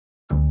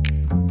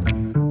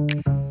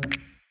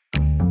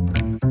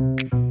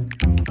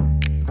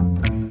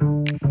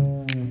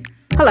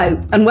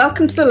Hello, and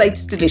welcome to the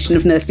latest edition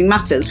of Nursing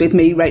Matters with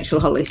me, Rachel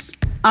Hollis.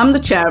 I'm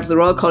the chair of the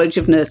Royal College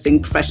of Nursing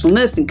Professional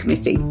Nursing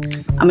Committee.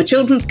 I'm a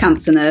children's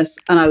cancer nurse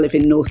and I live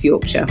in North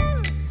Yorkshire.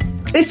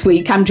 This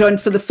week, I'm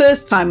joined for the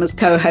first time as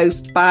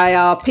co-host by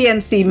our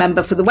PNC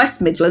member for the West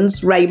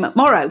Midlands, Ray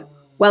McMorrow.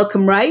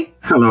 Welcome, Ray.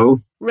 Hello.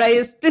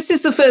 Ray, this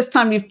is the first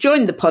time you've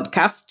joined the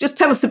podcast. Just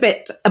tell us a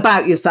bit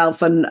about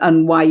yourself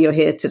and why you're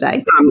here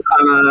today. I'm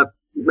a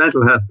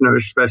mental health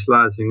nurse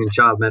specialising in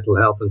child mental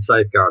health and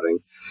safeguarding.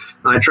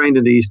 I trained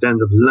in the East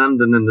End of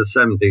London in the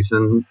 70s,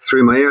 and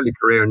through my early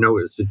career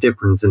noticed a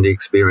difference in the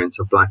experience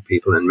of Black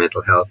people in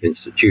mental health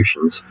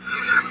institutions.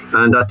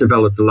 And that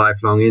developed a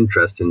lifelong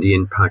interest in the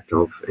impact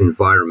of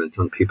environment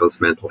on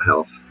people's mental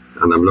health.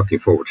 And I'm looking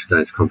forward to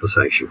today's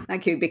conversation.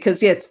 Thank you,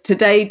 because yes,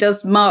 today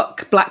does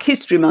mark Black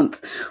History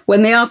Month,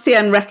 when the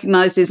RCN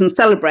recognises and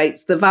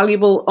celebrates the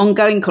valuable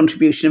ongoing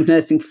contribution of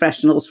nursing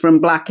professionals from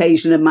Black,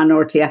 Asian and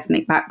minority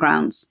ethnic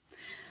backgrounds.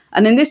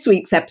 And in this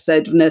week's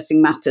episode of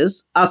Nursing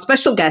Matters, our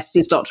special guest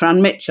is Dr.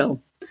 Anne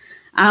Mitchell.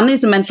 Anne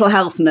is a mental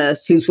health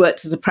nurse who's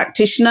worked as a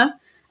practitioner,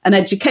 an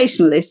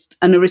educationalist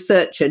and a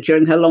researcher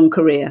during her long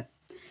career.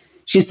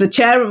 She's the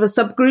chair of a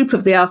subgroup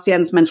of the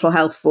RCN's Mental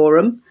Health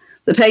Forum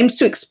that aims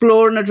to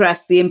explore and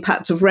address the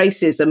impact of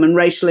racism and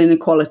racial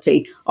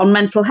inequality on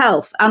mental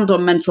health and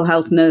on mental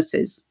health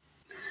nurses.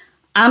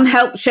 Anne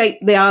helped shape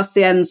the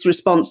RCN's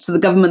response to the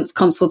government's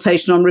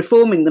consultation on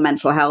reforming the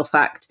Mental Health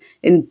Act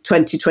in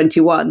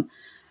 2021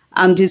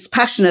 and is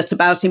passionate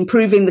about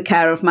improving the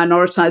care of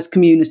minoritised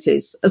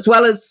communities, as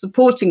well as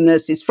supporting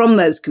nurses from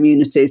those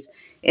communities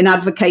in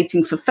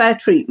advocating for fair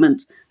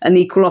treatment and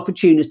equal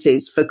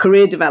opportunities for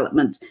career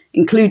development,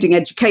 including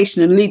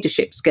education and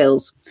leadership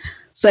skills.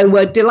 So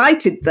we're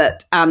delighted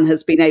that Anne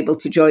has been able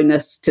to join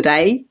us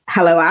today.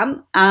 Hello,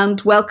 Anne,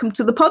 and welcome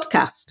to the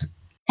podcast.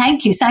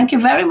 Thank you. Thank you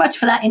very much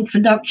for that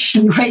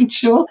introduction,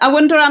 Rachel. I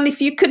wonder, Anne, if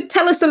you could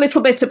tell us a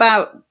little bit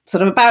about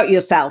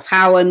yourself,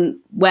 how and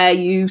where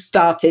you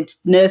started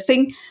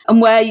nursing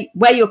and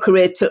where your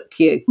career took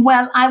you.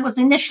 Well, I was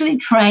initially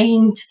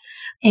trained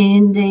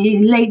in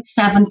the late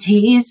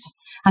 70s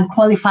and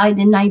qualified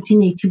in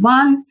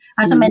 1981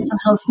 as a mental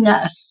health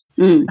nurse.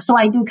 So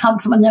I do come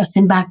from a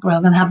nursing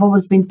background and have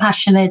always been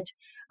passionate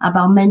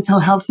about mental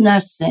health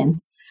nursing.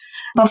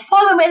 But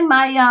following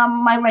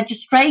my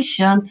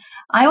registration,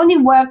 I only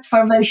worked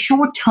for a very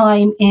short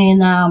time in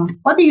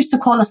what they used to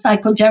call a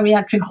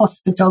psychogeriatric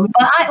hospital.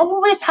 But I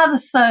always had a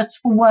thirst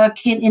for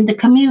working in the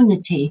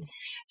community.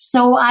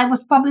 So I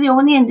was probably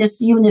only in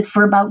this unit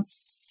for about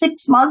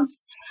 6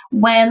 months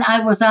when I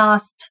was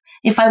asked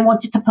if I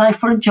wanted to apply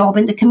for a job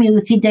in the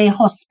community day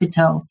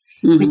hospital,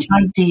 which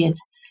I did.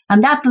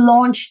 And that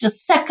launched the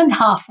second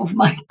half of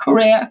my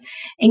career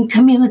in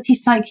community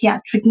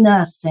psychiatric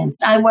nursing.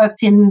 I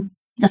worked in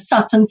the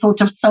Sutton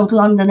sort of South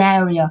London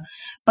area.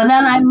 But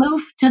then I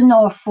moved to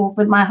Norfolk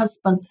with my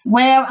husband,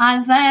 where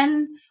I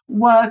then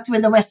worked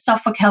with the West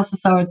Suffolk Health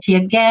Authority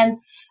again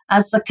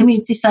as a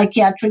community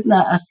psychiatric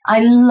nurse.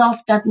 I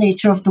loved that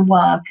nature of the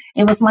work.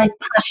 It was my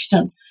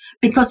passion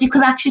because you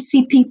could actually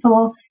see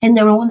people in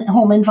their own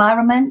home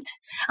environment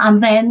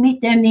and then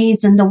meet their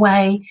needs in the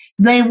way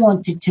they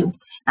wanted to.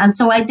 And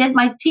so I did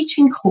my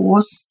teaching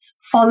course,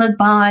 followed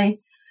by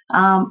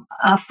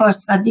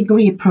a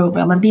degree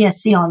program, a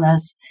BSc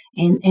Honours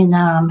in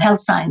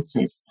health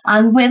sciences.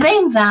 And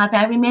within that,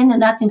 I remained in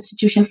that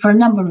institution for a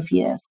number of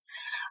years.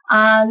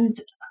 And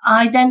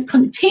I then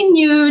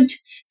continued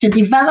to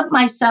develop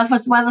myself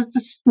as well as the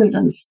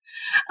students.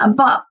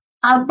 But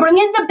I'll bring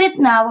in the bit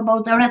now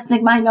about our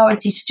ethnic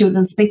minority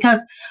students, because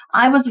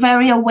I was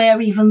very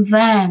aware even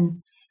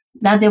then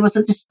that there was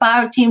a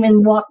disparity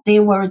in what they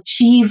were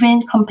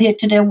achieving compared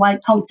to their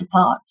white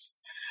counterparts.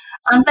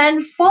 And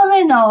then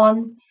following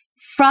on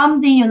from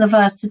the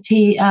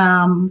university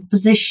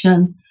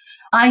position,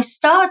 I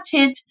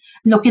started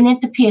looking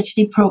into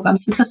PhD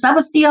programs because that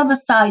was the other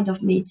side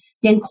of me,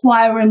 the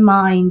inquiring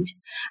mind.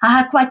 I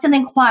had quite an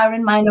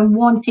inquiring mind and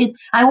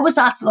I always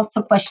asked lots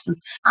of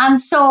questions. And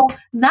so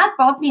that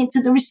brought me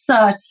into the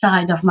research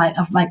side of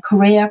my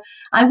career.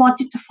 I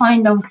wanted to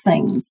find out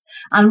things.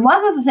 And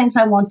one of the things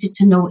I wanted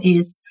to know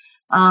is,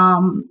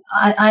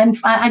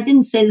 I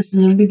didn't say this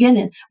in the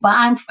beginning, but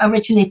I'm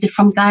originated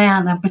from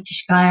Guyana,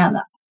 British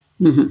Guyana.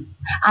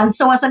 And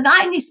so as a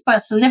Guyanese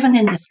person living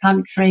in this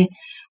country,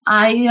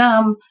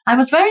 I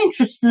was very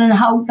interested in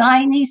how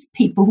Guyanese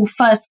people who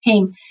first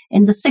came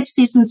in the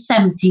 60s and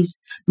 70s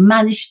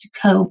managed to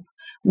cope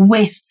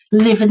with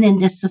living in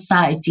this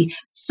society.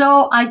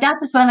 So that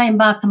is when I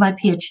embarked on my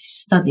PhD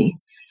study.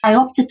 I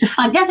opted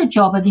to get a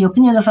job at the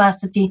Open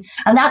University,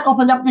 and that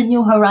opened up the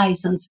new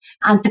horizons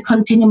and to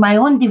continue my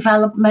own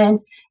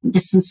development,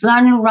 distance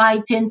learning,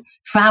 writing,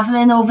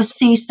 traveling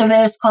overseas to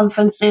various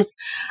conferences.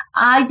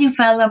 I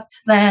developed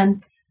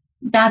then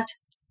that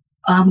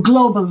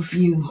global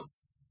view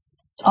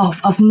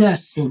of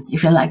nursing,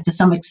 if you like, to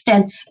some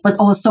extent, but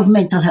also of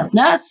mental health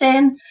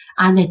nursing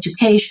and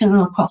education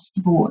across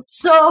the board.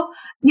 So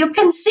you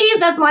can see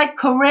that my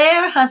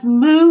career has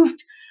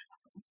moved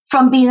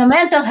from being a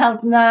mental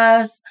health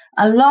nurse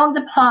along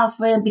the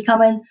pathway of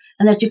becoming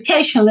an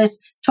educationalist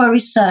to a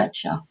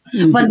researcher,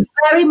 but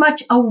very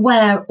much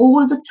aware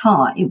all the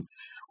time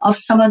of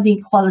some of the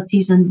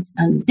inequalities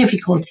and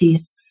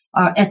difficulties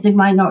our ethnic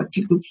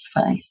minority groups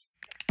face.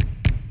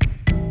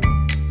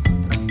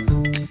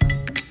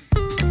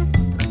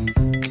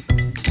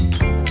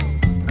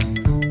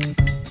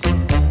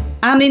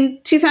 And in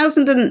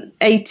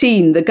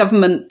 2018, the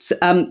government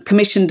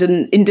commissioned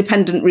an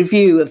independent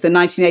review of the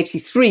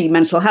 1983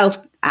 Mental Health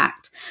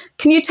Act.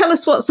 Can you tell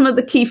us what some of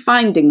the key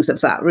findings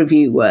of that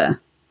review were?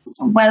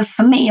 Well,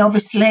 for me,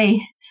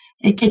 obviously,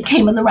 it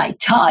came at the right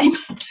time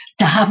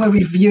to have a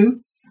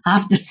review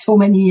after so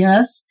many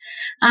years.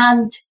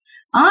 And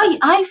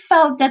I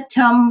felt that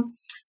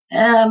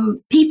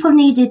people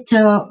needed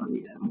to...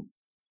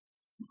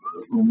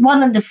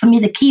 For me,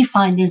 the key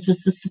findings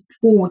was the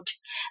support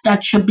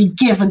that should be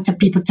given to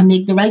people to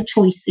make the right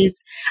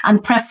choices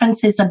and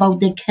preferences about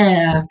their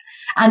care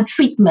and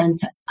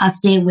treatment as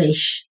they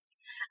wish.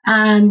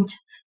 And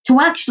to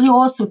actually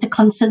also to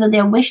consider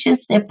their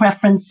wishes, their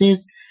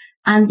preferences,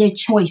 and their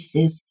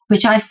choices,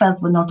 which I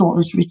felt were not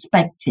always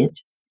respected.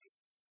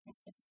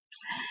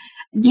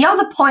 The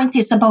other point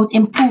is about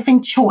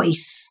improving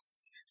choice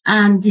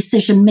and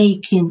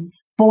decision-making,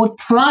 both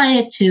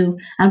prior to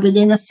and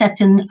within a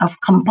setting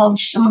of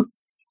compulsion.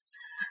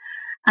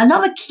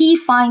 Another key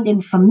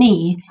finding for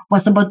me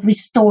was about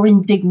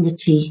restoring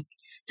dignity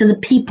to the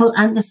people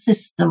and the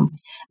system,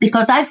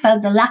 because I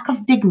felt the lack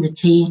of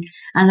dignity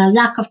and a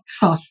lack of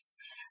trust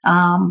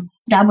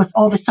that was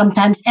always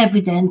sometimes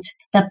evident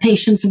that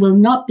patients will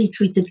not be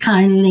treated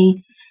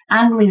kindly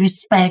and with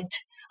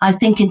respect, I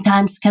think in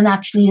times can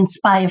actually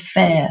inspire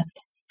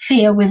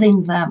fear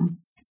within them.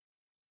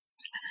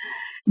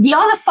 The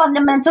other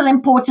fundamental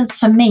importance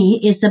for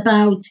me is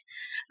about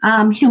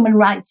human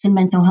rights in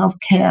mental health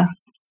care,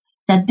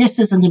 that this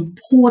is an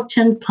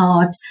important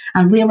part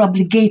and we're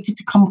obligated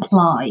to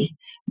comply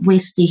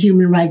with the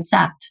Human Rights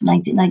Act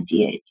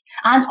 1998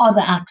 and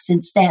other acts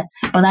instead,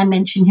 but I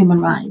mentioned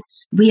human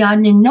rights. We are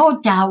in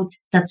no doubt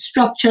that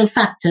structural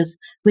factors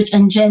which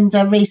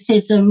engender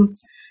racism,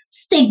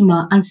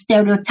 stigma and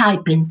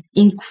stereotyping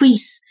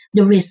increase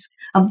the risk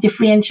of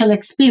differential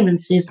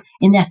experiences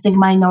in ethnic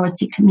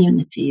minority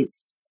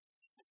communities.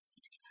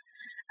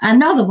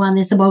 Another one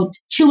is about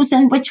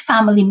choosing which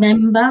family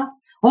member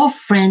or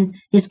friend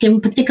is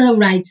given particular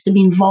rights to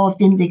be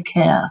involved in the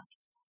care.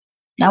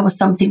 That was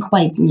something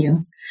quite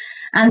new.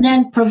 And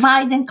then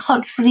providing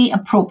culturally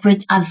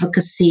appropriate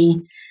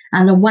advocacy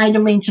and a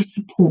wider range of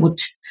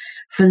support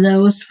for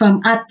those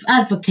from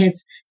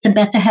advocates to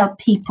better help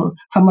people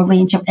from a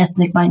range of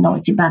ethnic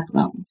minority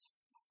backgrounds.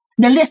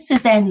 The list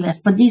is endless,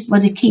 but these were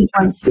the key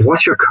points.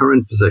 What's your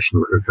current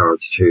position with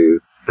regards to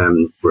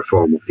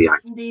reform of the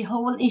Act? The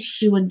whole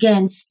issue,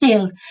 again,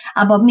 still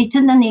about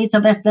meeting the needs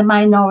of ethnic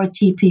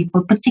minority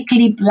people,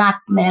 particularly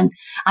Black men,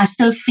 I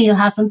still feel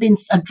hasn't been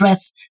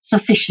addressed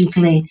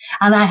sufficiently.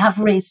 And I have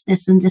raised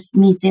this in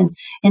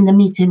the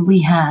meeting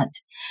we had.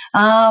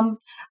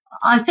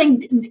 I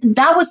think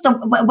that was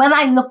when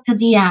I looked at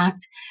the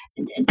Act,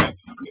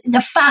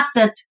 the fact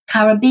that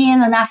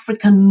Caribbean and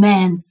African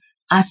men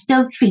are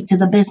still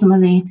treated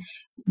abysmally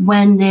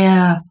when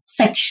they're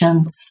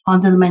sectioned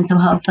under the Mental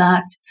Health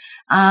Act.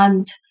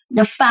 And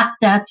the fact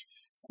that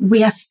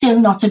we are still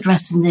not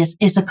addressing this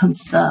is a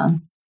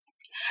concern.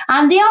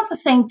 And the other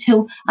thing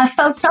too, I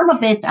felt some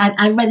of it,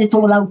 I read it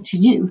all out to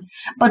you,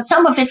 but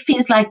some of it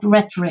feels like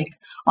rhetoric.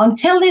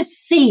 Until you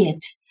see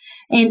it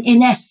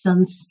in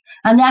essence,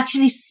 and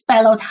actually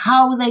spell out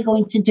how they're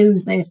going to do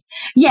this.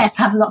 Yes,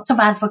 have lots of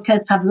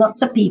advocates, have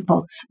lots of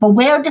people, but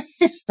where are the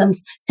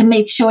systems to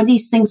make sure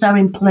these things are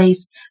in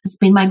place has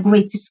been my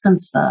greatest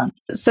concern.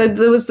 So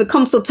there was the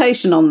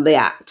consultation on the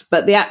Act,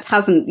 but the Act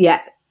hasn't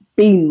yet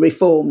been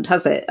reformed,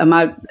 has it?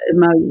 And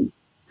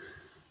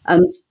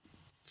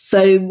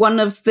so one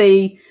of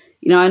the,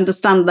 I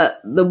understand that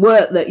the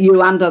work that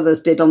you and others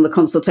did on the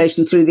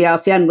consultation through the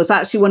RCN was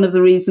actually one of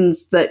the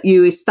reasons that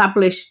you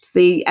established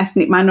the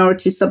Ethnic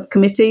Minority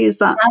Subcommittee. Is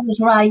that? That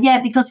was right,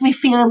 yeah, because we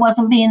feel it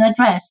wasn't being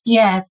addressed,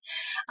 yes.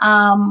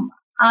 And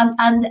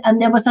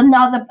there was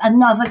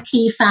another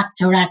key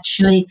factor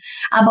actually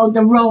about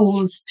the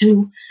roles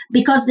too,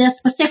 because there's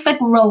specific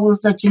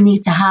roles that you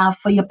need to have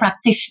for your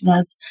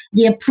practitioners,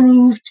 the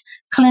approved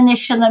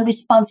clinician and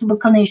responsible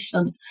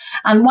clinician.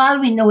 And while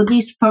we know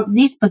these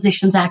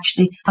positions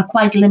actually are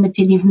quite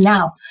limited even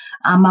now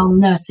among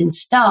nursing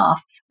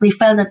staff, we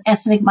felt that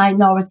ethnic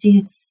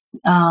minority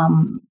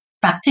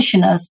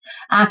practitioners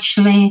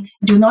actually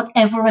do not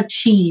ever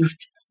achieve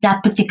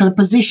that particular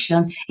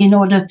position in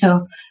order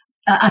to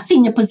a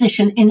senior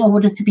position in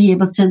order to be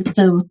able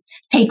to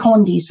take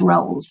on these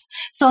roles.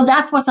 So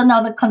that was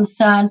another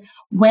concern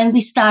when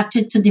we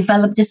started to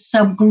develop this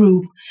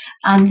subgroup.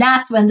 And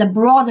that's when the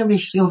broader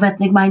issue of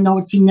ethnic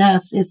minority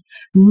nurses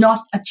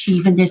not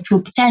achieving their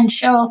true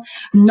potential,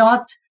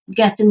 not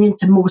getting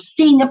into more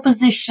senior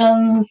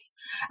positions,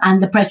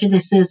 and the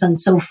prejudices and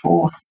so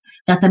forth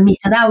that are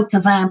meted out to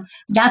them,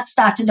 that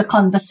started a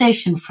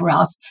conversation for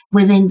us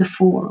within the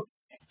forum.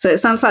 So it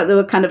sounds like there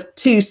were kind of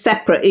two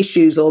separate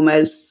issues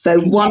almost. So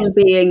one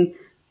being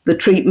the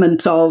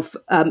treatment of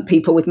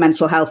people with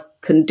mental health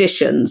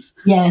conditions,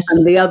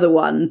 and the other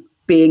one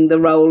being the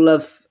role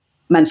of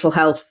mental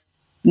health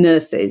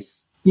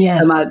nurses.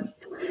 Yes.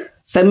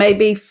 So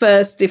maybe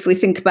first, if we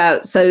think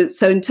about, so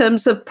in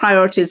terms of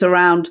priorities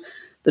around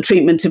the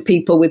treatment of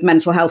people with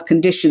mental health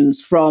conditions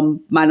from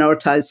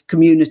minoritized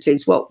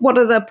communities, what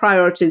are the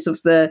priorities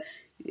of the,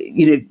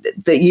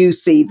 that you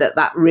see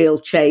that real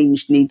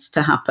change needs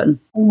to happen?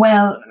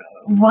 Well,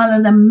 one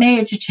of the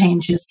major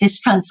changes is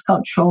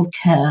transcultural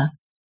care.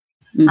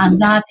 Mm-hmm.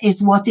 And that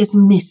is what is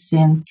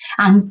missing.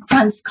 And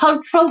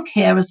transcultural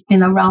care has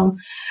been around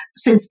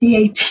since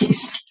the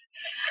 80s.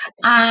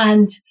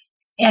 And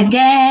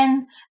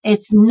again,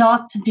 it's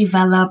not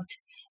developed.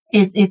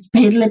 It's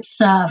paid lip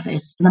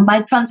service. And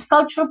by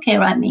transcultural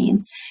care, I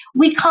mean,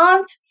 we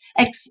can't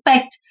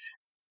expect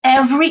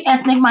every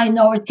ethnic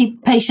minority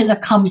patient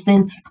that comes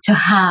in to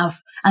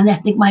have an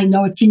ethnic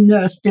minority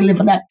nurse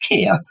deliver that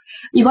care.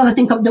 You got to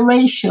think of the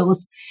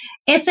ratios.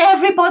 It's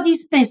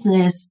everybody's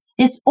business.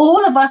 It's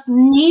all of us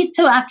need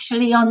to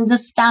actually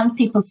understand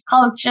people's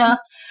culture,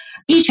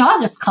 each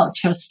other's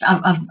cultures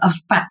of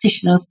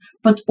practitioners,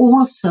 but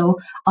also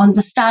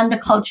understand the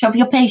culture of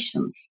your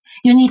patients.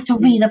 You need to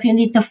read up, you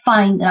need to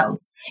find out,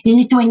 you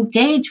need to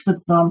engage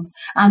with them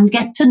and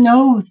get to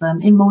know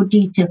them in more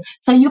detail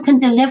so you can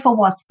deliver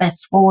what's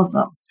best for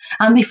them.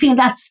 And we feel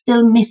that's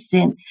still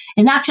missing.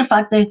 In actual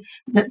fact,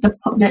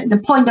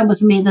 the point that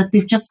was made that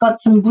we've just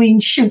got some green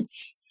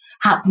shoots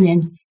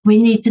happening. We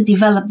need to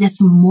develop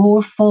this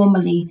more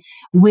formally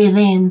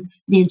within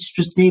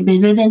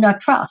within our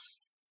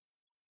trust.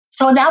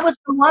 So that was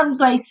the one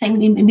great thing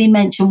we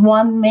mentioned,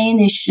 one main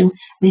issue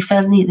we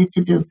felt needed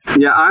to do.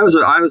 Yeah, I was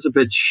a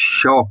bit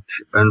shocked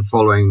and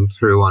following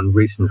through on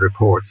recent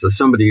reports as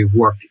somebody who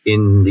worked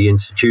in the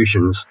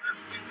institutions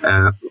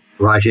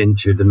right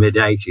into the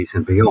mid-80s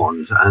and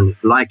beyond. And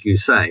like you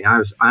say,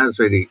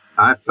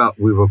 I felt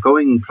we were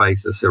going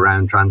places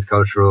around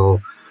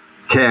transcultural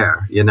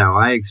care.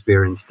 I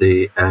experienced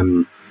the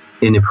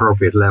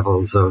inappropriate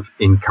levels of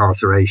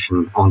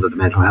incarceration under the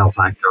Mental Health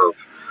Act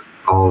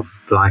of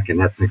Black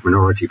and ethnic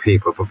minority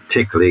people, but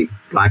particularly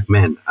Black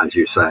men, as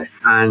you say.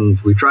 And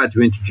we tried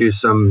to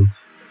introduce some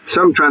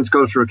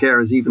transcultural care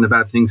is even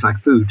about things like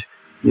food,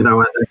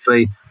 and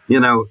actually,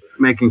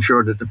 making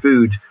sure that the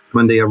food,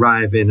 when they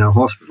arrive in a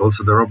hospital,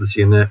 so they're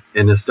obviously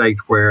in a state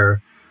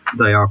where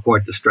they are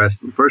quite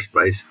distressed in the first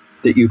place,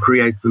 that you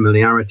create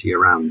familiarity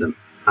around them.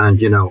 And,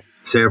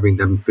 serving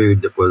them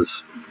food that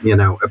was,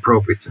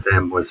 appropriate to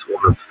them was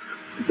one of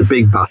the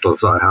big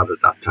battles I had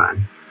at that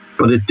time.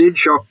 But it did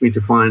shock me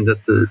to find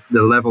that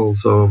the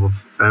levels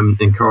of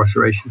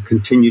incarceration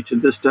continue to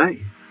this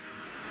day,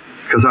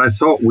 because I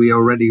thought we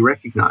already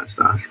recognized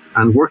that.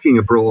 And working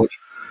abroad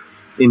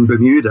in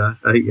Bermuda,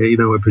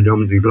 a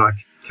predominantly Black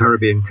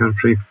Caribbean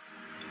country,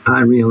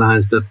 I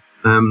realized that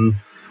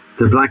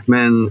the Black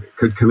men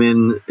could come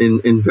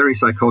in very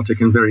psychotic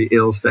and very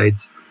ill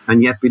states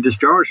and yet be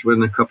discharged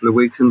within a couple of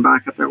weeks and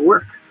back at their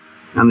work.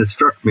 And it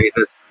struck me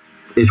that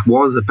it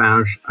was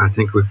about, I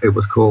think it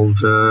was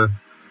called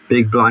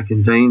Big, Black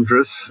and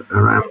Dangerous.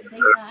 Around.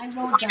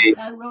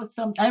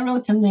 I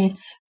wrote in the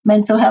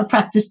Mental Health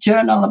Practice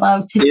Journal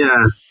about it.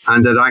 Yeah,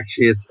 and that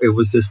actually it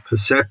was this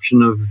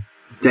perception of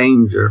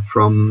danger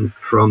from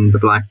the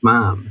Black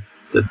man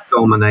that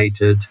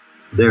dominated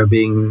their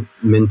being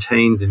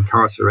maintained,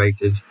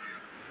 incarcerated,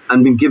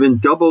 and been given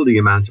double the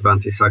amount of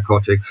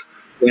antipsychotics,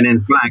 when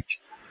in fact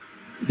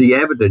the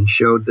evidence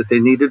showed that they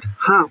needed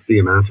half the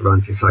amount of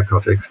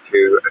antipsychotics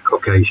to a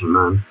Caucasian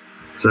man.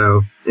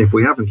 So if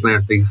we haven't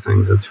learned these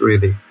things, it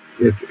really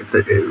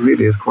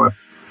is quite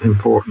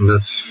important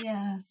that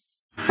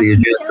the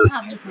agenda.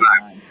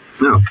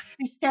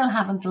 We still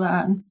haven't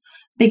learned.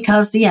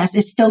 Because, yes,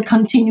 it still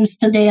continues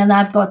today. And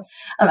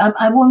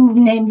I won't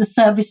name the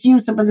service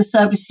user, but the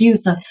service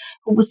user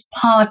who was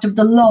part of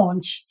the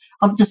launch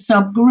of the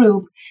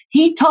subgroup,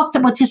 he talked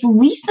about his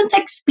recent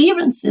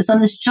experiences.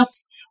 And it's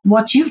just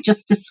what you've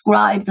just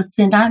described at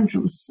St.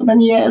 Andrews so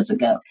many years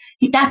ago.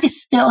 That is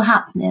still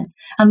happening.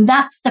 And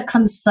that's the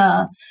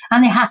concern.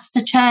 And it has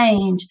to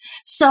change.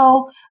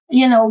 So,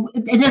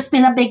 it has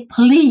been a big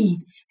plea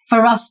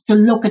for us to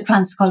look at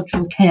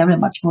transcultural care in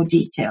much more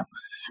detail.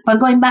 But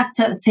going back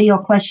to your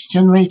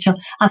question, Rachel,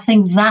 I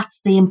think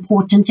that's the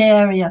important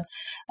area,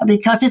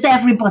 because it's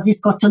everybody's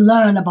got to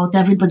learn about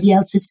everybody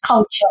else's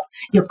culture,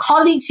 your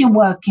colleagues you're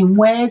working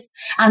with,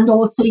 and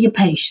also your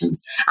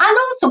patients. And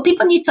also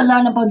people need to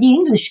learn about the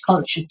English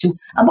culture too,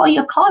 about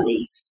your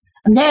colleagues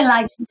and their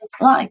likes and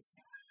dislikes.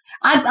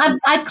 I'm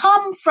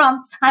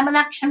an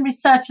action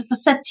researcher, as I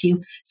said to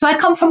you. So I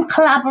come from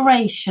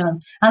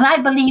collaboration. And I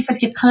believe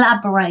if you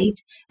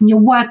collaborate and you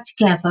work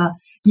together,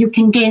 you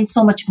can gain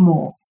so much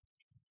more.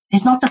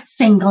 It's not a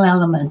single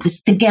element.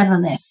 It's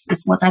togetherness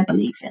is what I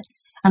believe in.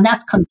 And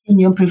that's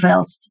continuum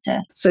prevails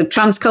today. So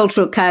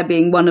transcultural care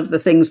being one of the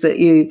things that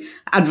you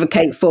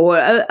advocate for.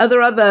 Are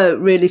there other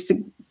really,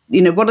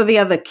 what are the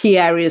other key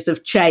areas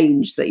of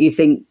change that you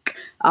think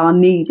are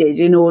needed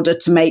in order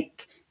to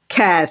make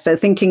care, so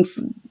thinking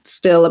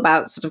still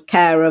about sort of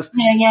care of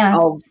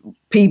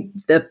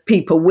the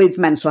people with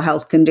mental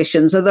health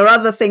conditions. Are there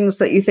other things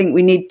that you think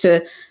we need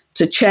to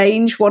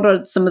change? What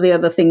are some of the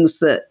other things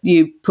that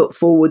you put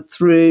forward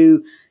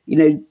through,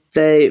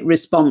 the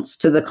response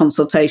to the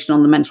consultation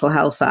on the Mental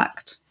Health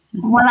Act?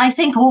 Well, I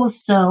think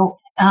also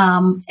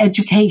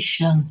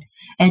education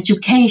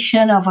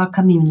of our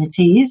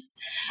communities.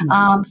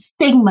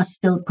 Stigma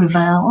still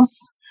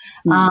prevails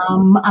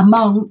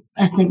among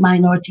ethnic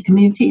minority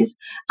communities,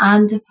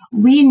 and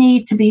we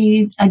need to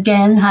be,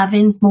 again,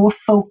 having more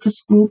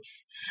focus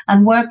groups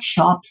and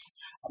workshops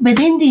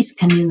within these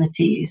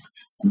communities,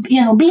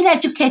 being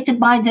educated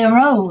by their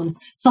own.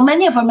 So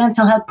many of our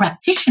mental health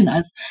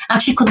practitioners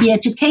actually could be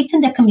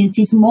educating their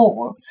communities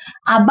more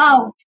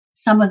about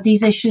some of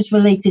these issues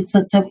related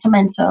to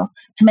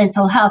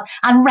mental health,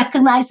 and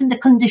recognizing the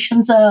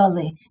conditions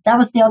early. That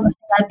was the other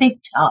thing I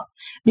picked up,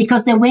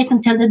 because they wait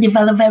until they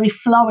develop very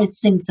florid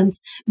symptoms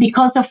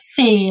because of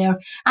fear,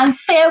 and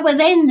fear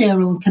within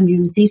their own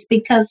communities,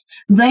 because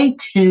they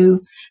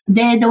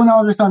don't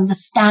always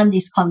understand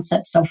these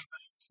concepts of,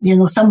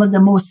 some of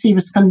the more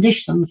serious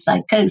conditions,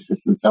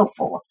 psychosis and so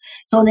forth.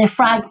 So they're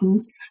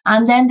frightened,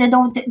 and then they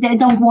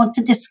don't want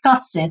to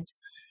discuss it.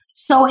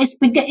 So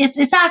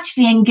it's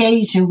actually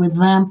engaging with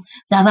them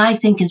that I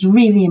think is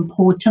really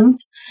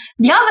important.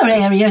 The other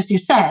area, as you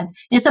said,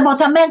 is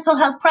about our mental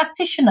health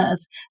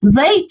practitioners.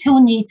 They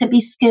too need to be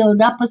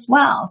skilled up as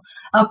well,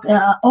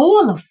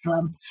 all of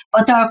them.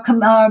 But our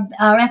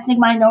ethnic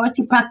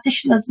minority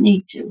practitioners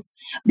need to,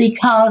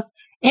 because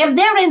if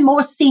they're in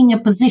more senior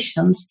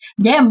positions,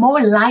 they're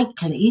more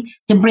likely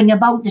to bring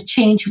about the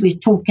change we're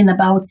talking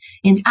about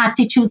in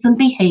attitudes and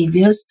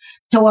behaviors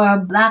to our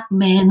Black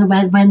men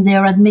when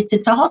they're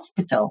admitted to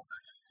hospital.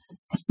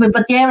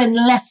 But they're in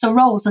lesser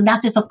roles, and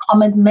that is a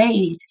comment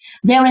made.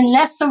 They're in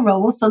lesser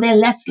roles, so they're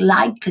less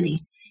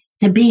likely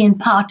to be in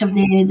part of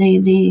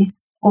the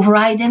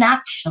overriding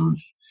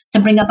actions to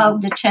bring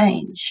about the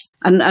change.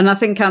 And I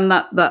think, Anne,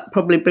 that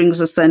probably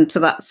brings us then to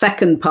that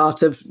second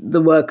part of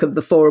the work of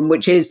the forum,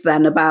 which is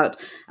then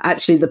about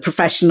actually the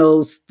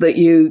professionals that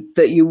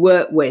you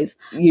work with.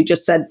 You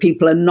just said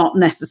people are not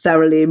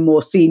necessarily in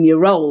more senior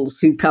roles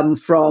who come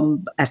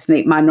from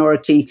ethnic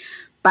minority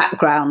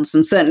backgrounds.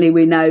 And certainly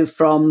we know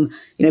from,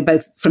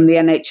 both from the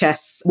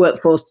NHS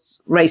Workforce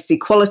Race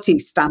Equality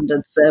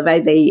Standards Survey,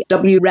 the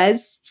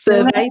WRES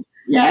survey.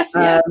 Yes.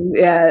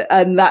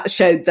 And that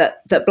showed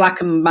that Black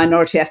and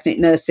minority ethnic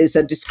nurses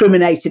are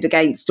discriminated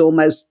against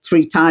almost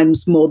 3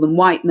 times more than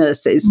white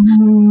nurses.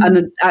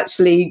 And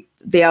actually,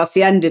 the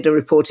RCN did a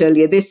report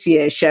earlier this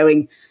year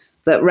showing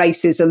that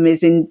racism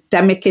is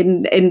endemic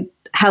in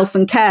health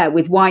and care,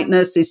 with white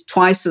nurses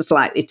twice as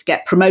likely to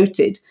get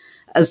promoted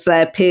as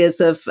their peers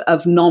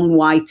of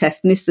non-white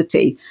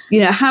ethnicity.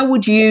 How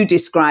would you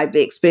describe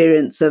the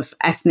experience of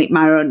ethnic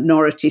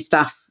minority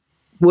staff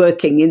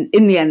working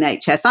in the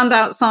NHS and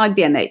outside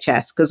the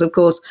NHS? Because, of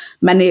course,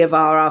 many of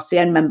our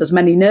RCN members,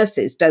 many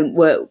nurses, don't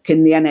work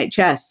in the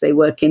NHS. They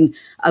work in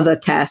other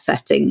care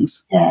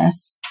settings.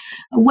 Yes.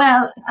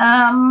 Well,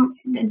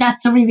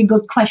 that's a really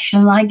good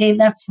question. I gave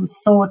that some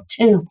thought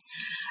too.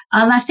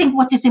 And I think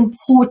what is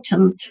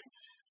important,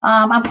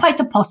 I'm quite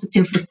a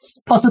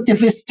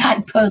positivist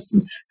type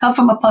person, come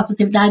from a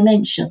positive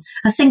dimension.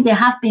 I think there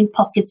have been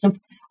pockets of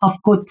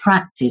good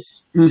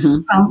practice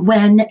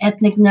when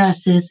ethnic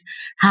nurses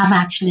have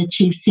actually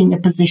achieved senior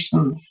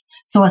positions.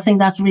 So I think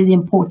that's really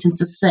important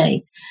to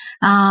say.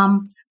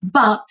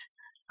 But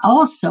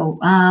also,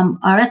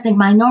 our ethnic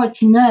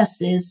minority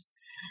nurses,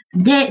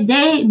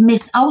 they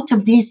miss out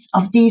of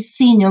these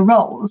senior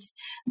roles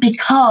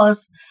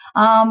because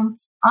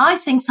I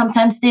think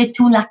sometimes they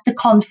too lack the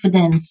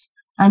confidence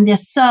and the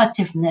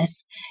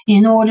assertiveness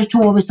in order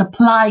to always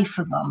apply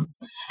for them.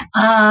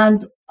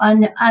 And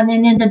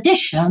in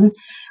addition,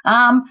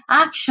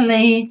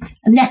 actually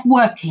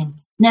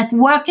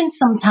networking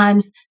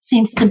sometimes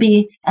seems to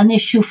be an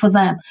issue for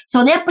them.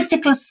 So there are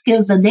particular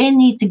skills that they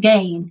need to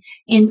gain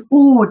in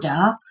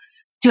order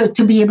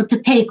to be able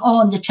to take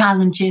on the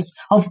challenges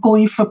of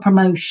going for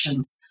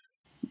promotion.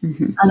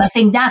 And I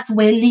think that's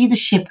where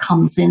leadership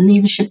comes in,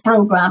 leadership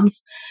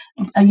programs,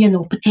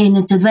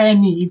 pertaining to their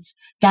needs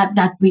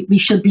that we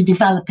should be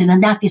developing,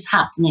 and that is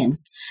happening.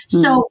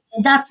 So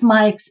that's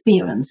my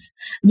experience.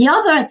 The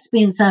other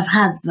experience I've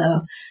had,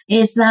 though,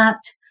 is that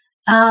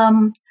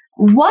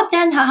what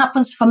then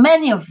happens for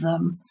many of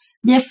them,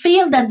 they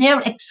feel that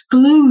they're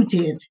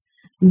excluded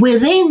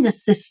within the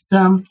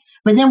system,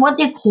 within what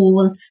they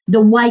call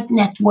the white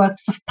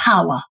networks of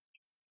power,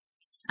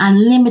 and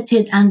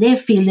they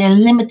feel there are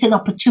limited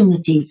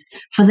opportunities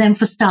for them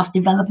for staff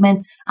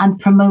development and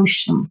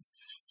promotion.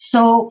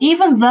 So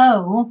even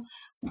though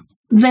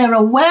they're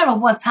aware of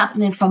what's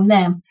happening from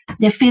them,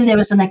 they feel there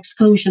is an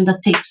exclusion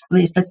that takes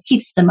place that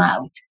keeps them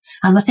out.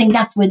 And I think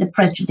that's where the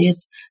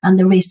prejudice and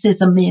the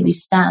racism maybe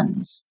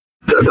stands.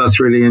 That's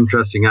really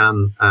interesting,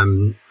 Anne.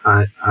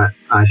 I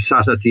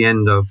sat at the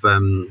end of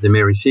the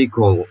Mary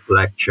Sequel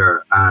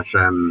lecture at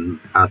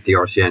the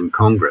RCN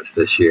Congress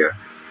this year,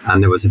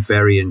 and there was a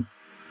very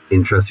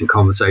interesting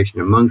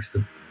conversation amongst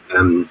the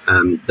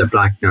the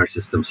black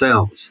nurses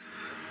themselves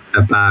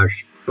about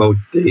both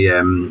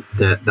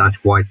that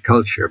white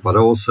culture, but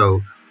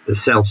also the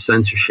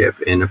self-censorship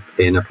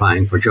in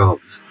applying for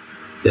jobs.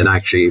 Then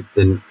actually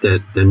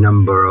the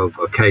number of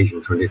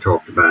occasions when they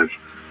talked about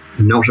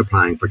not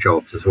applying for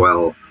jobs as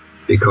well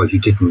because you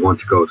didn't want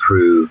to go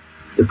through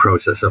the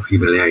process of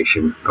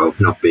humiliation of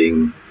not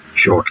being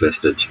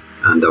shortlisted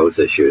and those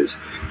issues.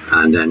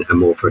 And then a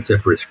more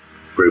vociferous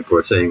group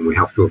were saying we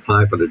have to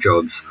apply for the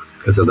jobs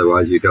because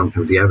otherwise you don't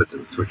have the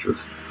evidence, which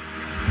was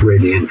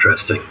really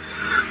interesting.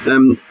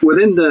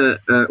 Within the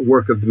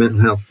work of the Mental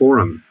Health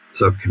Forum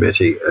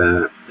subcommittee,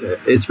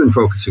 it's been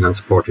focusing on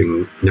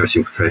supporting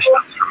nursing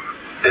professionals from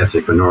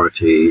ethnic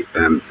minority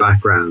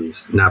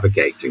backgrounds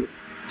navigating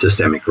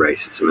systemic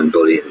racism and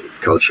bullying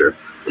culture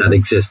that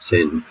exists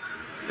in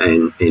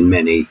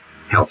many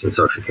health and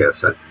social care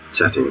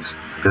settings.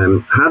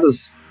 How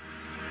does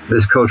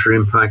this culture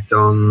impact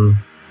on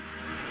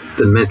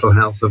the mental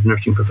health of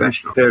nursing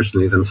professionals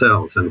personally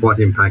themselves, and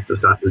what impact does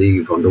that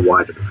leave on the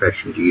wider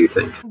profession, do you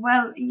think?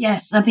 Well,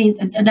 yes, I mean,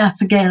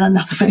 that's again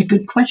another very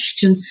good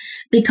question,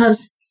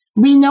 because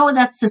we know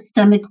that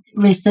systemic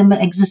racism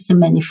exists in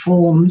many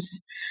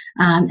forms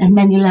and at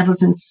many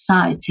levels in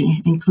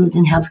society,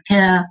 including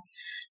healthcare.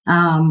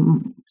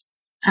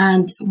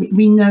 And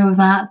we know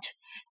that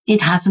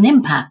it has an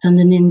impact on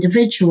an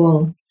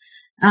individual.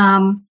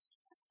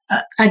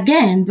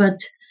 Again,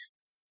 but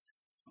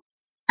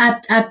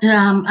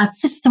at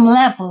system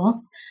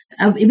level,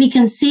 we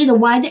can see the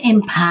wider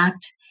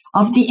impact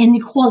of the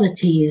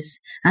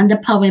inequalities and the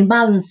power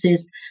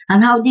imbalances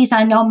and how these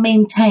are now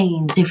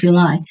maintained, if you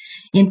like,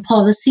 in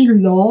policy,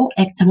 law,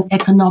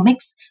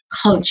 economics,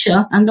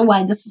 culture, and the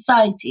wider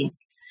society.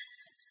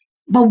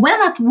 But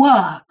when at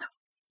work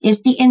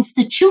is the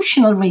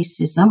institutional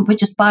racism,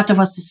 which is part of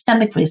our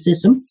systemic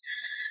racism,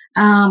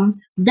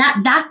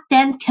 that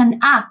then can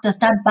act as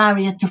that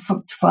barrier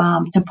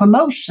to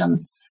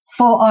promotion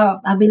for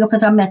we look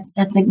at our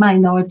ethnic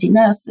minority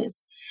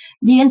nurses.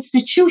 The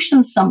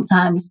institution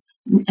sometimes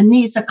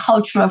needs a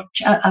culture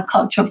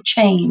of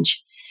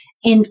change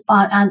and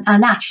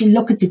actually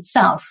look at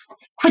itself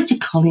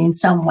critically in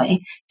some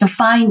way to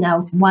find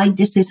out why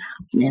this is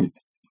happening.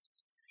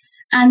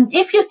 And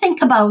if you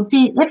think about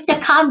if they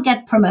can't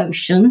get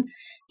promotion,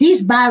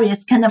 these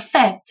barriers can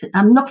affect,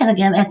 I'm looking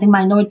again at ethnic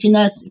minority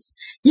nurses,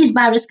 these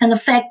barriers can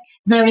affect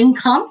their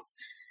income,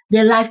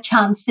 their life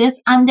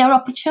chances, and their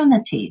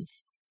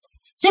opportunities.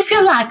 So if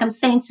you like, I'm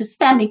saying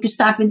systemic, you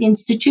start with the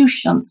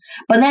institution.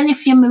 But then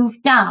if you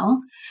move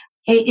down,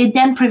 it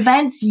then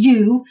prevents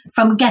you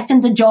from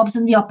getting the jobs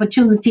and the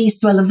opportunities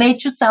to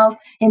elevate yourself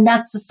in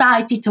that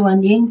society, to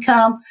earn the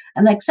income,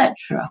 and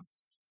etc.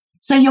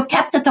 So you're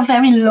kept at a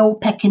very low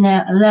pecking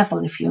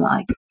level, if you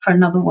like, for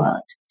another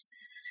word.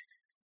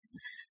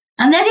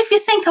 And then if you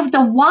think of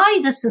the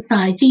wider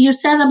society, you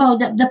said about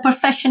the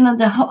profession of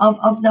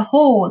the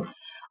whole.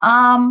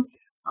 I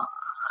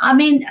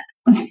mean,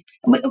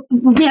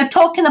 we are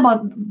talking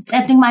about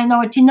ethnic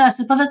minority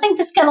nurses, but I think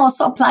this can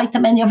also apply to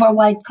many of our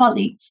white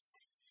colleagues.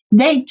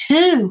 They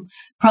too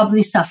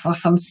probably suffer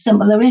from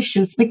similar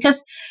issues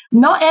because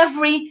not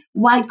every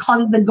white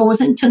colleague that goes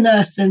into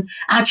nursing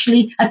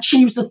actually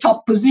achieves a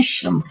top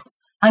position.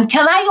 And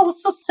can I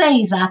also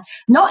say that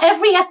not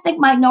every ethnic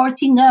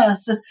minority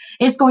nurse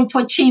is going to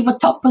achieve a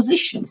top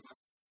position?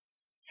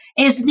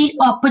 It's the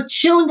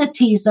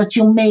opportunities that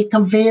you make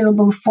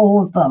available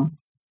for them.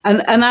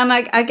 And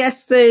I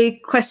guess the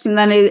question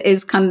then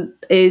is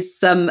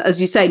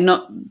as you say,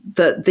 not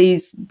that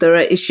there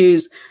are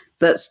issues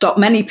that stop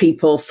many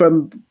people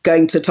from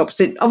going to top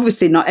position.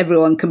 Obviously, not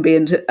everyone can be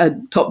in a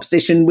top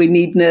position. We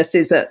need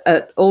nurses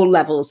at all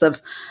levels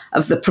of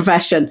the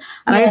profession.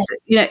 And I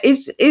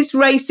guess, is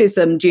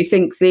racism, do you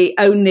think, the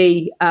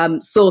only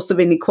source of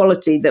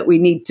inequality that we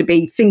need to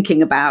be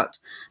thinking about?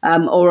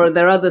 Or are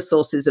there other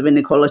sources of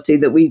inequality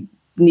that we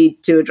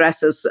need to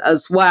address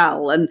as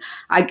well? And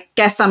I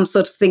guess I'm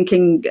sort of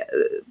thinking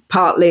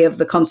partly of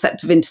the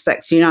concept of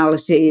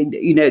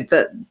intersectionality,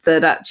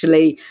 that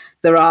actually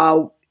there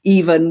are,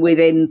 even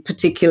within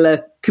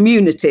particular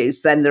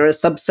communities, then there are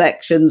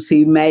subsections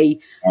who may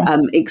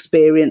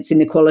experience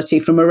inequality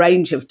from a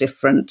range of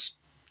different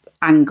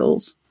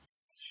angles.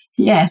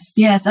 Yes.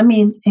 I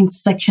mean,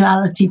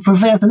 intersectionality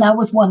prevails. And that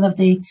was one of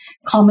the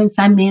comments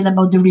I made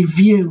about the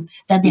review,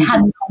 that they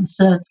hadn't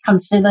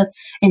considered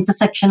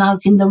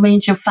intersectionality in the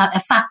range of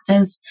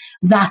factors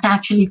that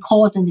actually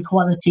cause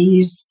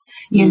inequalities,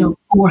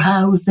 poor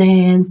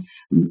housing,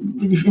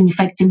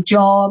 ineffective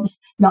jobs,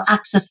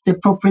 access to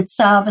appropriate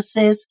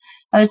services.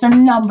 There's a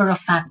number of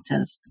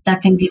factors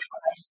that can give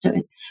rise to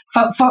it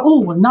for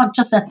all, not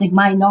just ethnic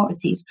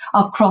minorities,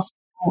 across the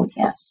board,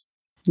 yes.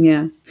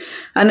 Yeah,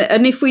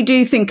 and if we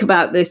do think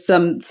about this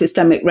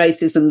systemic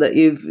racism that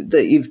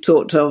you've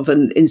talked of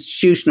and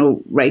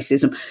institutional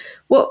racism,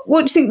 what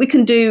do you think we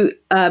can do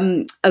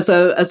as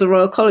a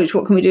Royal College?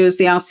 What can we do as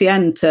the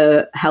RCN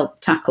to help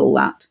tackle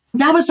that?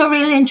 That was a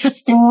really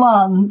interesting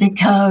one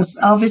because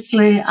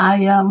obviously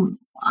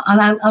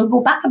I'll go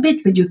back a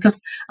bit with you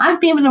because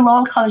I've been with the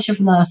Royal College of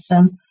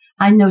Nursing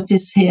I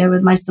notice here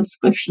with my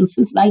subscription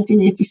since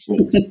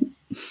 1986.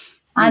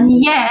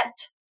 And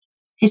yet,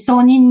 it's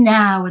only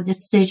now at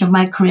this stage of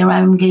my career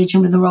I'm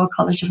engaging with the Royal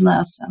College of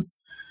Nursing.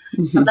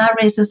 Mm-hmm. So that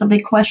raises a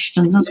big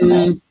question, doesn't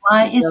it?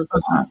 Why is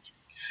that?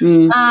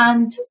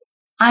 And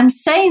I'm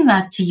saying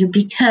that to you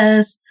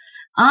because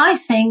I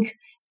think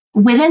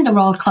within the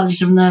Royal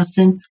College of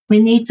Nursing, we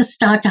need to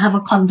start to have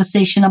a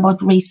conversation about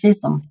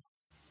racism.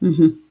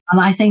 Mm-hmm. And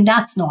I think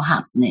that's not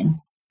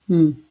happening.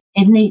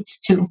 It needs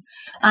to.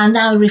 And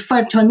I'll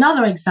refer to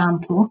another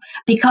example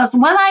because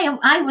when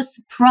I was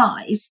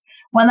surprised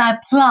when I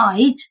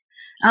applied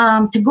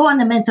to go on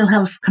the mental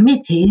health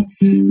committee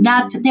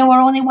that there were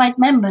only white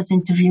members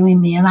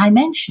interviewing me, and I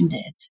mentioned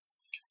it.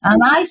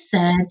 And I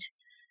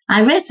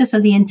raised this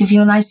at the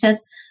interview, and I said,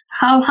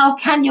 how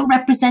can you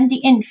represent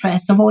the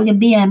interests of all your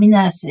BME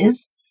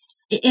nurses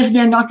if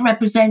they're not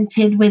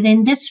represented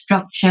within this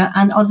structure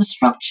and other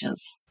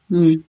structures?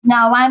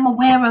 Now, I'm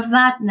aware of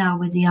that now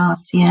with the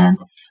RCN,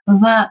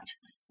 that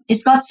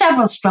it's got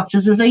several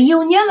structures. There's a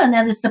union, and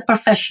then there's the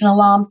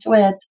professional arm to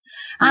it.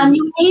 And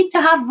you need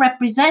to have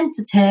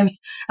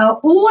representatives of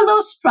all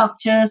those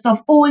structures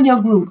of all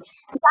your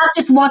groups. That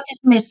is what is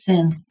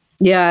missing.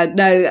 Yeah,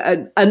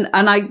 no, and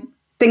I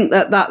think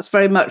that that's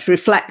very much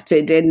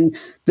reflected in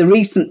the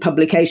recent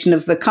publication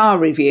of the Carr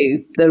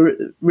Review,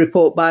 the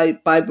report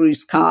by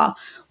Bruce Carr,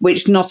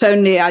 which not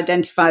only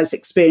identifies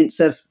experience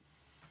of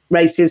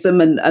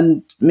racism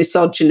and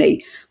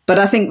misogyny, but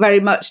I think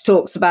very much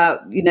talks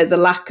about, the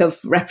lack of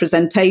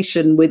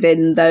representation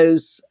within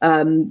those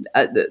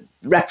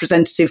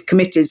representative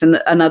committees and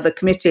other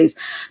committees.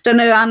 Don't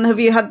know, Anne, have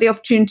you had the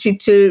opportunity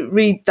to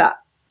read that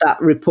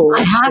report?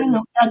 I have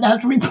looked at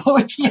that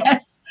report,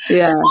 yes.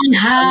 Yeah. I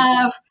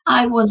have.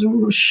 I was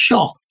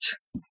shocked,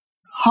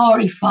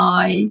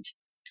 horrified.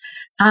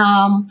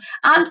 And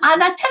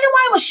I tell you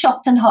why I was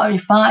shocked and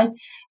horrified,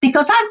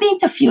 because I've been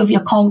to a few of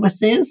your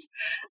congresses,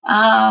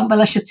 but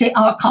I should say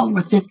our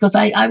congresses, because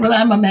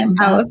I'm a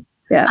member. Oh,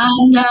 yeah.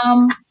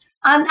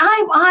 And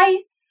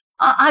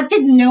I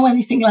didn't know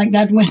anything like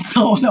that went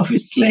on,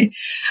 obviously.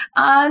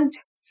 And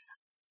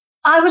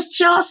I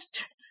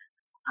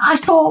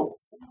thought,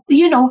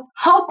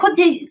 how could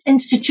the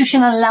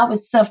institution allow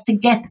itself to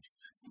get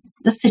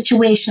the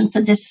situation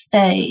to this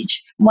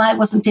stage? Why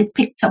wasn't it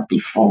picked up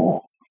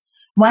before?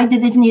 Why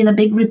did it need a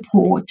big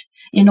report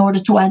in order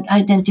to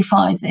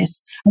identify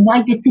this?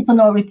 Why did people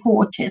not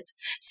report it?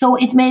 So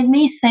it made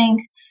me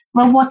think,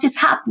 well, what is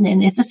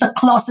happening? Is this a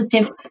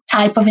closeted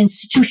type of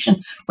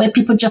institution where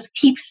people just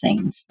keep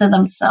things to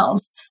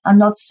themselves and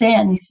not say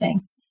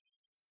anything?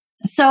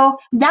 So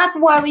that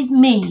worried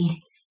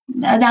me,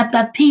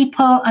 that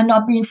people are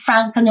not being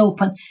frank and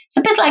open. It's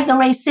a bit like the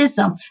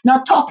racism,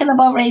 not talking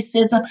about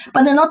racism,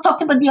 but they're not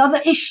talking about the other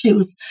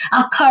issues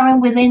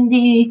occurring within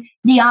the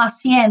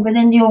RCN,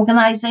 within the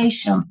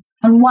organization.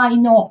 And why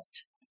not?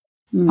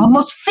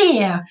 Almost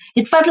fear.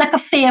 It felt like a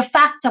fear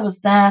factor was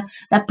there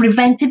that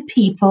prevented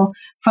people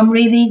from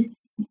really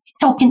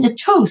talking the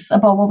truth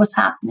about what was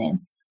happening,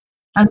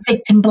 and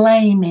victim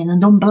blaming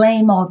and don't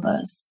blame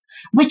others,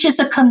 which is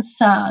a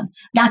concern.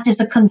 That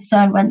is a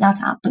concern when that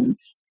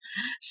happens.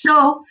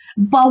 So,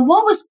 but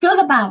what was good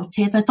about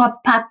it, I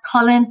thought Pat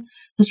Cullen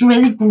has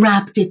really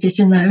grabbed it,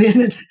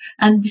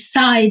 and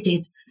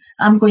decided,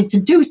 I'm going to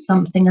do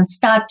something and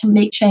start to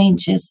make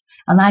changes.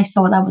 And I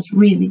thought that was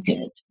really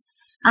good.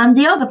 And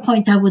the other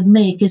point I would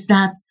make is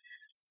that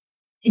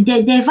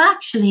they've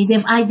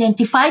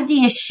identified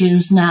the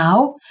issues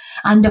now,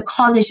 and the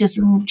college is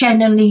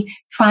generally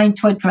trying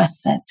to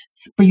address it.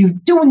 But you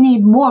do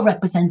need more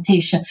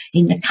representation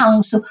in the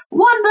council.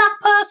 One black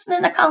person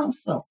in the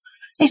council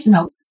is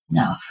not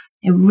enough.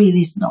 It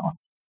really is not.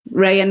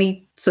 Ray,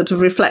 any sort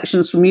of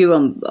reflections from you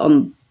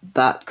on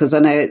that? Because I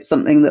know it's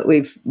something that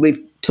we've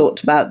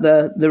talked about,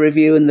 the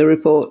review and the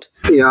report.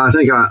 Yeah, I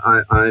think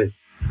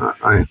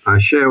I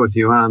share with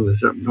you, Anne,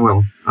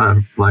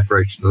 that, like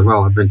Rachel as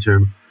well, I've been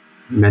to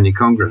many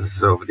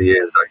congresses over the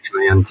years,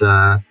 actually, and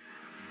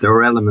there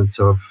were elements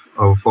of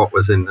what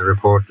was in the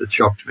report that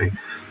shocked me,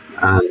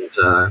 and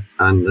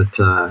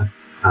that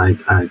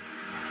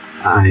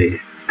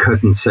I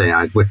couldn't say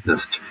I'd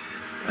witnessed,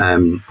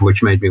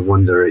 which made me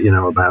wonder,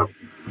 about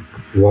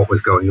what was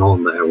going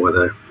on there. Were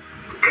there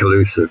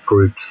collusive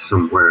groups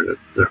somewhere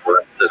that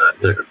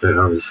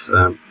I was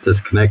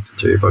disconnected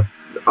to? But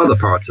other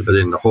parts of it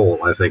in the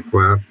whole, I think,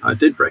 where I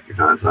did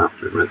recognise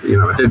after it.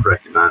 I did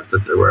recognise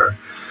that there were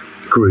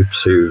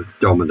groups who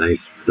dominate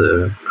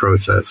the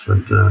process,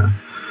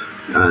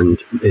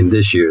 and in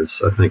this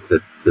year's, I think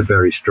that the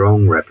very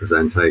strong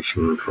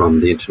representation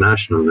from the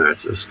international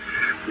nurses,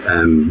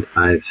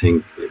 I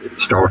think,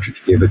 started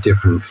to give a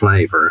different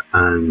flavour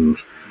and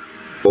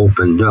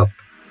opened up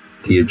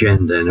the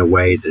agenda in a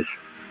way that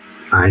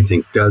I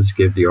think does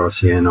give the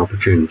RCN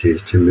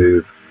opportunities to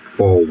move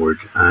forward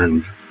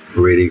and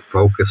really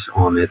focus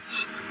on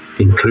its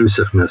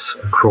inclusiveness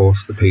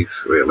across the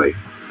piece, really.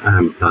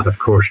 That, of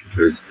course,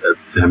 includes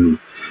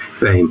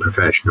paying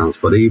professionals,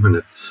 but even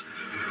its,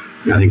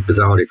 I think,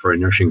 bizarrely for a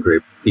nursing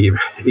group,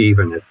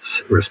 even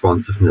its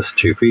responsiveness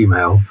to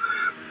female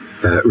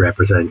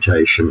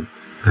representation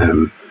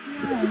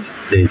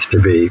needs to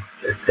be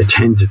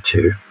attended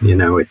to.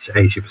 It's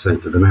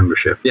 80% of the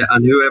membership. Yeah,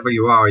 and whoever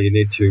you are, you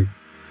need to,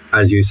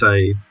 as you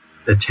say,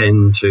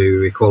 attend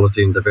to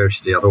equality and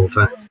diversity at all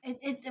times.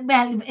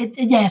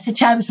 Yes, it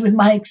chimes with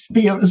my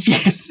experience.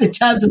 Yes, it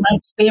chimes with my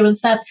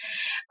experience that,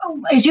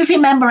 as you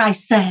remember, I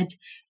said,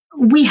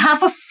 we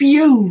have a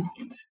few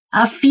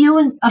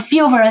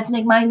of our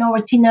ethnic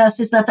minority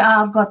nurses that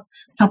have got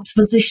top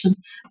positions,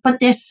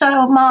 but they're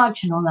so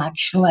marginal,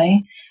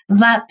 actually,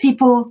 that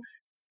people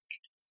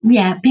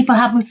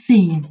haven't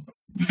seen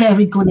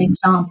very good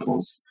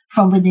examples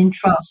from within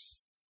trusts.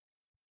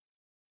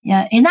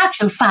 Yeah, in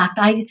actual fact,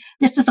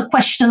 this is a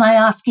question I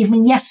asked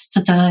even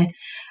yesterday,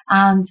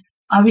 and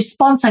a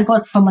response I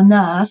got from a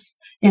nurse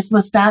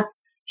was that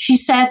she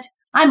said,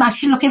 "I'm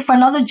actually looking for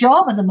another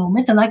job at the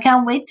moment, and I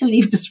can't wait to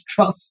leave this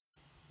trust."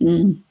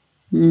 And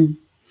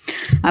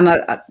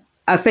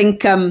I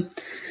think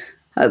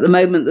at the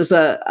moment there's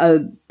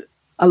a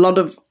lot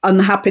of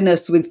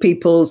unhappiness with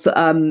people's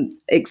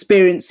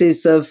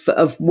experiences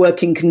of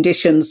working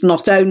conditions,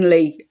 not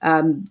only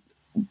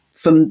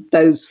from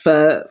those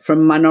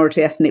from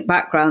minority ethnic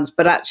backgrounds,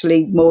 but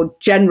actually more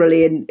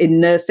generally in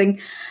nursing,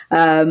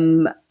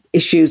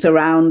 issues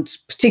around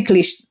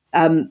particularly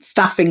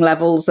staffing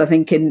levels, I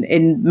think,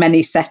 in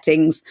many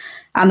settings,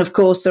 and of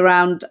course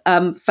around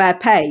fair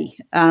pay.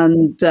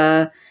 And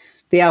the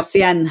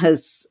RCN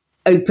has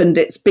opened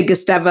its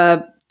biggest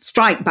ever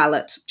strike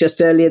ballot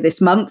just earlier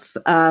this month.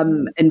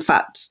 In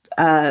fact,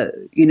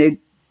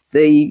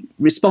 the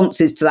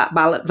responses to that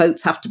ballot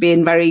votes have to be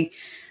in very,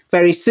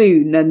 very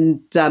soon,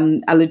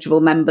 and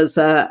eligible members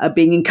are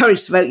being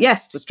encouraged to vote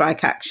yes to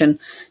strike action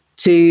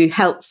to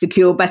help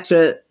secure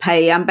better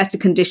pay and better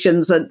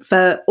conditions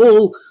for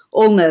all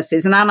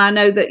nurses. And Anne, I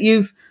know that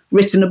you've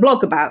written a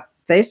blog about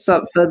this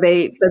for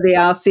the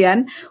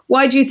RCN.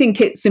 Why do you think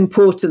it's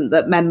important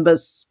that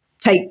members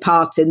take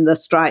part in the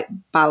strike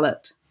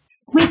ballot?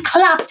 We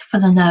clapped for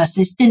the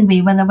nurses, didn't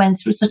we, when they went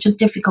through such a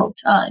difficult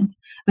time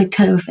with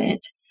COVID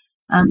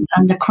and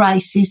the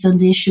crises and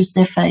the issues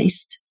they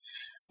faced.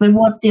 But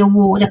what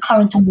the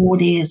current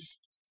award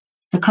is,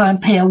 the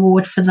current pay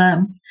award for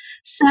them.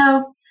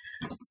 So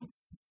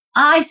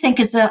I think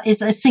is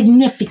a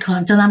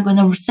significant, and I'm going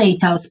to say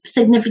it out,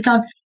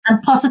 significant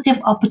and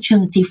positive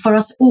opportunity for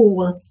us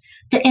all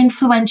to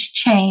influence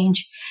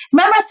change.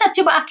 Remember I said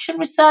to you about action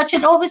research?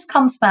 It always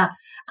comes back.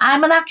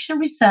 I'm an action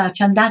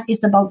researcher, and that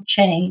is about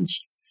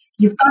change.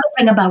 You've got to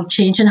bring about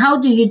change. And how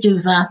do you do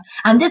that?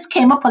 And this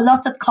came up a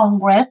lot at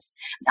Congress.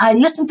 I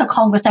listened to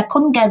Congress. I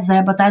couldn't get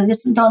there, but I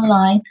listened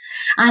online.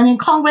 And in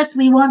Congress,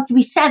 we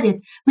said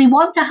it. We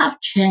want to have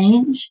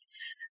change.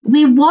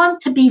 We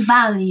want to be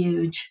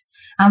valued.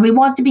 And we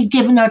want to be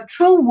given our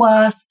true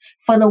worth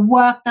for the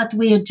work that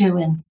we are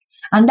doing.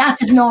 And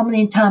that is normally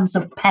in terms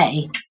of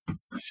pay.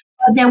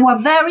 But they were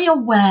very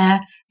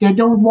aware they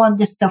don't want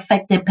this to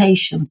affect their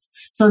patients.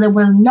 So they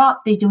will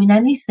not be doing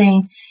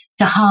anything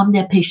to harm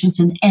their patients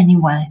in any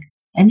way,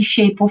 any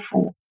shape or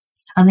form.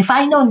 And if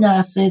I know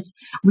nurses,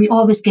 we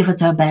always give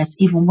it our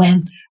best, even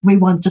when we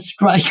want to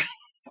strike.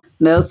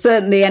 No,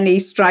 certainly any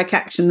strike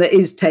action that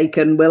is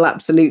taken will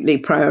absolutely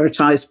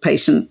prioritise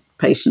patient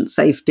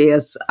safety,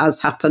 as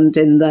happened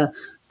in the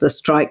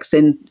strikes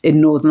in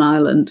Northern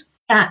Ireland.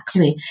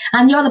 Exactly.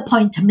 And the other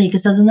point to make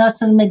is that the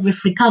Nurses and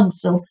Midwifery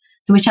Council,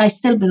 to which I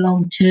still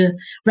belong to,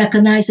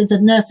 recognises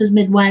that nurses,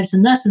 midwives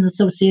and nursing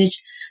associations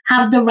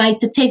have the right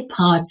to take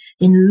part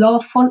in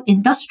lawful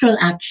industrial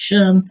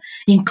action,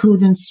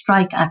 including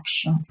strike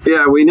action.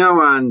 Yeah, we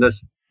know, Anne, that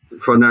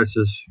for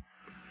nurses,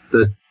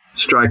 that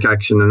strike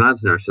action, and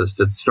as nurses,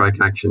 that strike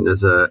action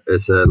is a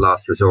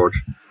last resort,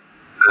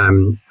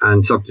 and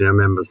something our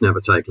members never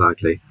take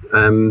lightly.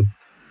 And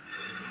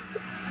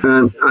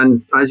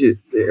as you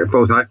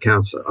both at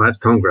council, at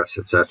Congress,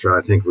 etc.,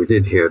 I think we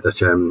did hear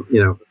that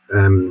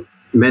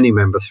many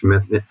members from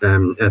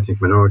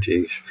ethnic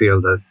minorities feel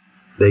that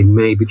they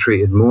may be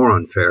treated more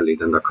unfairly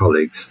than their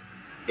colleagues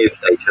if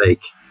they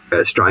take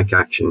strike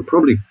action.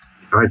 Probably,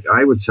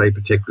 I would say,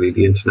 particularly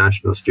the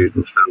international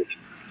students felt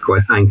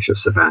quite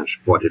anxious about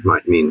what it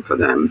might mean for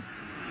them,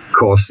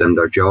 cost them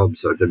their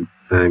jobs, or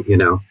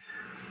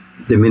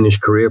diminish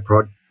career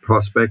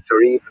prospects,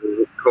 or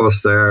even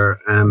cost their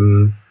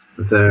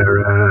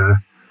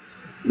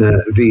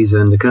visa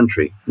in the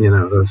country.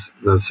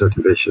 Those sort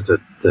of issues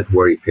that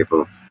worry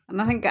people.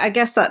 And I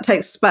guess that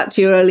takes us back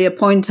to your earlier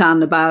point,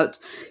 Anne, about,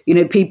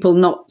 people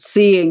not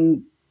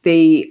seeing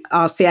the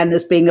RCN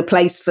as being a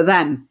place for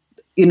them,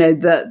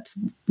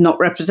 that's not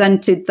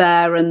represented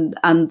there,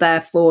 and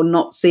therefore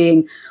not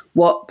seeing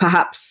what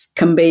perhaps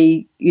can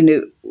be,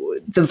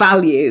 the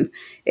value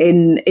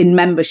in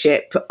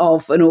membership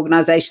of an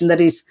organisation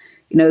that is,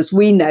 as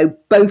we know,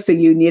 both a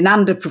union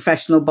and a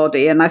professional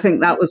body. And I think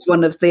that was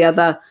one of the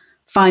other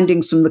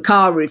findings from the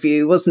Carr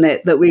review, wasn't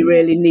it, that we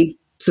really need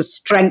to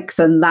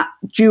strengthen that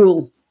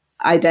dual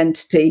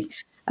identity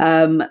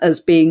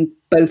as being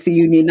both a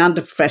union and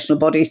a professional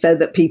body, so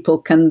that people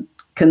can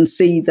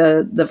see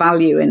the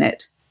value in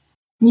it.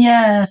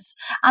 Yes.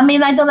 I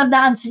mean, I don't have to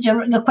answer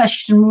your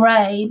question,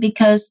 Ray,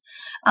 because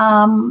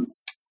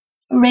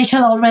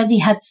Rachel already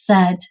had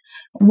said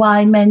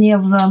why many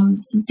of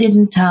them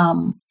didn't,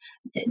 the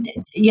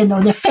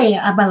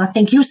fear. Well, I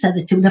think you said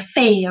it too, the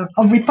fear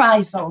of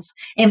reprisals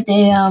if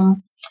they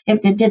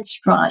did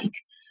strike.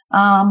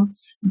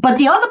 But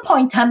the other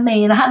point I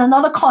made, I had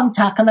another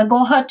contact, and I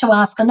got her to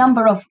ask a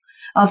number of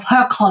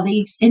her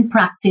colleagues in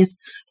practice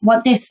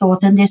what they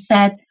thought, and they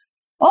said,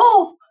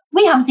 "Oh,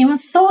 we haven't even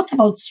thought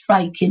about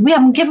striking. We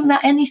haven't given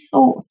that any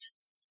thought."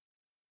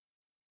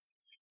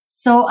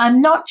 So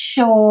I'm not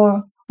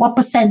sure what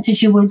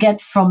percentage you will get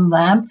from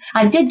them.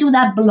 I did do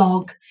that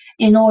blog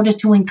in order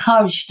to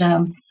encourage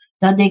them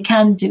that they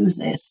can do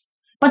this.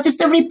 But it's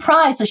the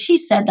reprisals. She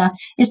said that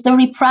it's the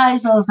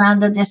reprisals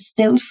and that there's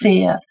still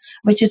fear,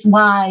 which is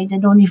why they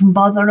don't even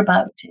bother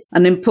about it.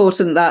 And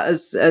important that,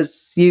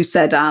 as you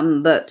said,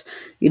 Anne, that,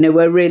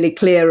 we're really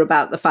clear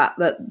about the fact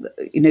that,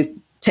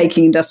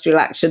 taking industrial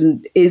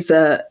action is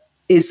a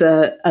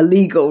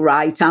legal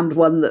right, and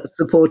one that's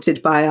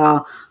supported by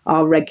our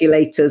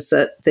regulators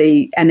at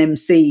the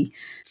NMC.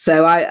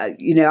 So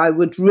I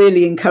would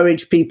really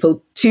encourage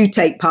people to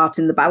take part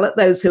in the ballot,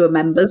 those who are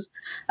members,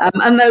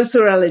 and those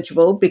who are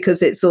eligible,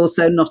 because it's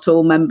also not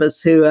all members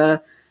who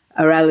are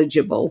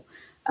eligible.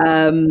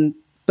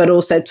 But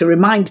also to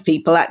remind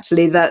people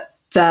actually that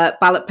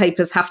ballot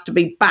papers have to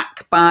be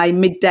back by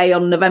midday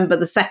on November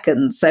the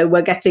 2nd. So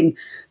we're getting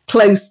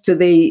close to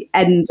the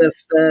end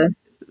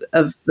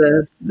of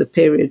the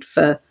period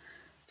for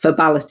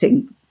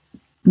balloting.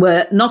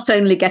 We're not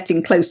only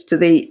getting close to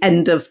the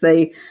end of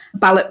the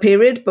ballot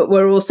period, but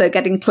we're also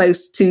getting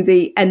close to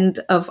the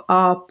end of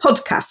our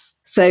podcast.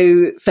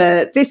 So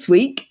for this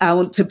week, I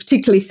want to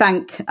particularly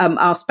thank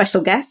our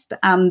special guest,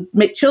 Anne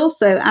Mitchell.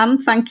 So Anne,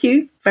 thank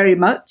you very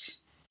much.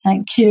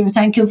 Thank you.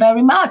 Thank you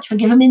very much for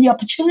giving me the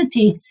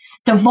opportunity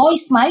to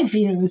voice my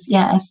views.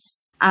 Yes.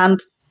 And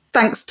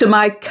thanks to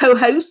my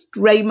co-host,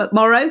 Ray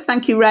McMorrow.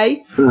 Thank you,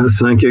 Ray.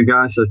 Thank you,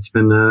 guys. It's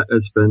been a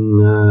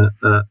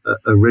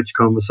rich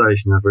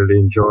conversation. I've really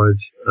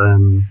enjoyed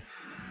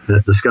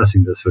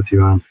discussing this with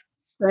you, Anne.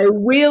 So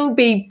we'll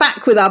be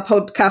back with our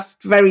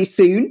podcast very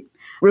soon.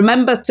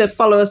 Remember to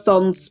follow us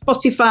on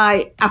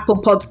Spotify, Apple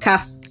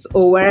Podcasts,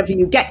 or wherever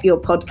you get your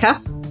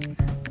podcasts.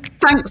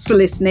 Thanks for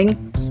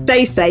listening.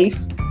 Stay safe,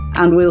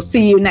 and we'll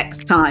see you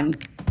next time.